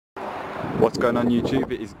What's going on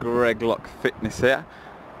YouTube? It is Greg Lock Fitness here,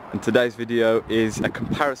 and today's video is a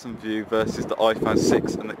comparison view versus the iPhone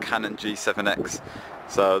 6 and the Canon G7X.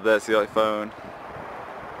 So there's the iPhone,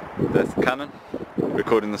 there's the Canon,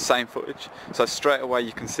 recording the same footage. So straight away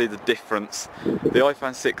you can see the difference. The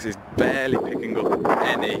iPhone 6 is barely picking up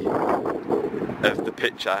any of the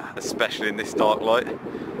picture, especially in this dark light,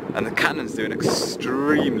 and the Canon's doing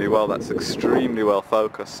extremely well. That's extremely well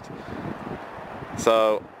focused.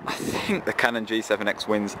 So I think the Canon G7X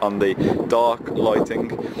wins on the dark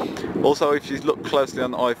lighting. Also, if you look closely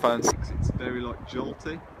on the iPhone 6, it's very like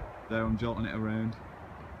jolty. There I'm jolting it around.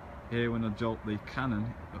 Here when I jolt the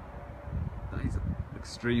Canon, that is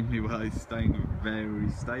extremely well, it's staying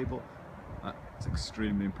very stable. That's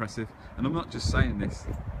extremely impressive. And I'm not just saying this,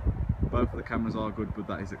 both of the cameras are good, but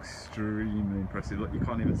that is extremely impressive. Look, you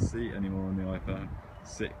can't even see it anymore on the iPhone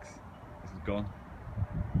 6. This is gone.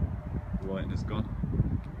 The lighting is gone.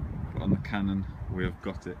 But on the Canon we have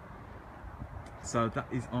got it. So that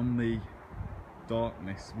is on the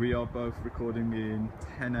darkness. We are both recording in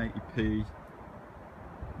 1080p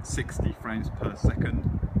 60 frames per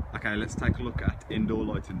second. Okay, let's take a look at indoor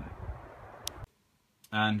lighting now.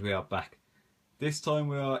 And we are back. This time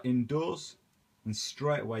we are indoors, and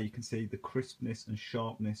straight away you can see the crispness and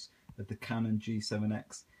sharpness of the Canon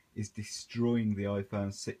G7X is destroying the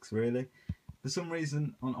iPhone 6 really. For some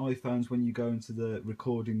reason on iPhones, when you go into the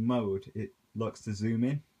recording mode, it likes to zoom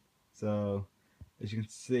in. So as you can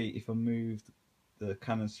see, if I move the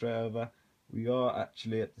Canon straight over, we are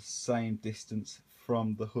actually at the same distance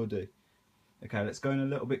from the hoodie. Okay, let's go in a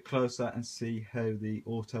little bit closer and see how the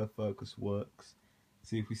autofocus works.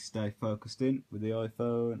 See if we stay focused in with the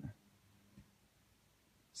iPhone.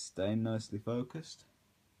 Staying nicely focused.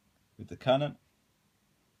 With the Canon,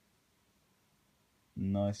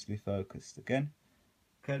 nicely focused again.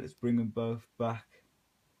 Okay, let's bring them both back.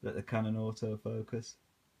 Let the Canon autofocus.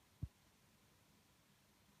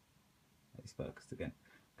 It's focused again.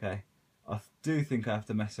 Okay, I do think I have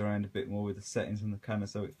to mess around a bit more with the settings on the Canon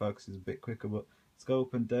so it focuses a bit quicker, but let's go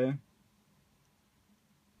up and down.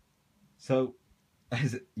 So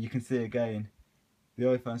as you can see again, the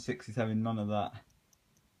iPhone 6 is having none of that,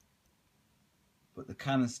 but the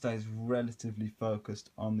Canon stays relatively focused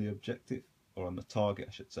on the objective, or on the target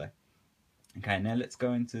I should say. Okay, now let's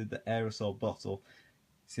go into the aerosol bottle.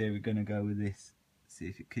 See how we're going to go with this. See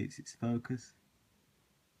if it keeps its focus.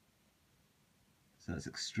 So that's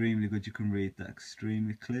extremely good, you can read that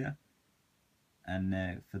extremely clear. And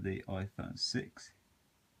now for the iPhone 6.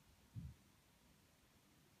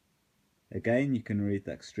 Again, you can read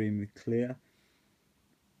that extremely clear.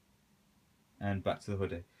 And back to the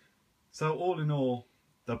hoodie. So all in all,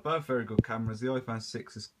 they're both very good cameras. The iPhone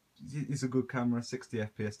 6 is a good camera, 60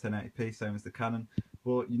 FPS, 1080p, same as the Canon.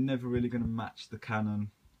 But you're never really going to match the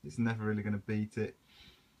Canon. It's never really going to beat it.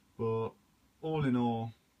 But all in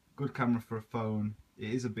all, good camera for a phone.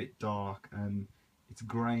 It is a bit dark and it's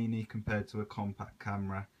grainy compared to a compact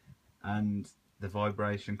camera, and the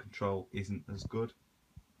vibration control isn't as good.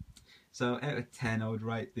 So out of 10 I would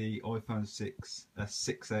rate the iPhone 6 a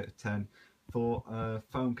 6 out of 10. For a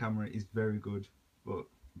phone camera it is very good, but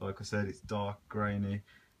like I said, it's dark, grainy,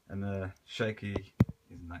 and shaky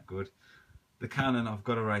isn't that good. The Canon, I've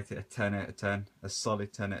got to rate it a 10 out of 10, a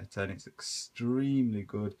solid 10 out of 10. It's extremely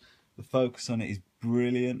good. The focus on it is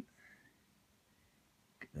brilliant.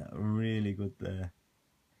 Really good there.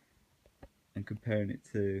 And comparing it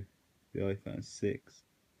to the iPhone 6,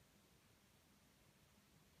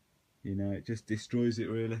 you know, it just destroys it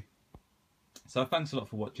really. So thanks a lot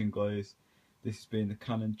for watching guys. This has been the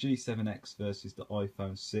Canon G7X versus the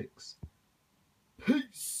iPhone 6.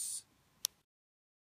 Peace!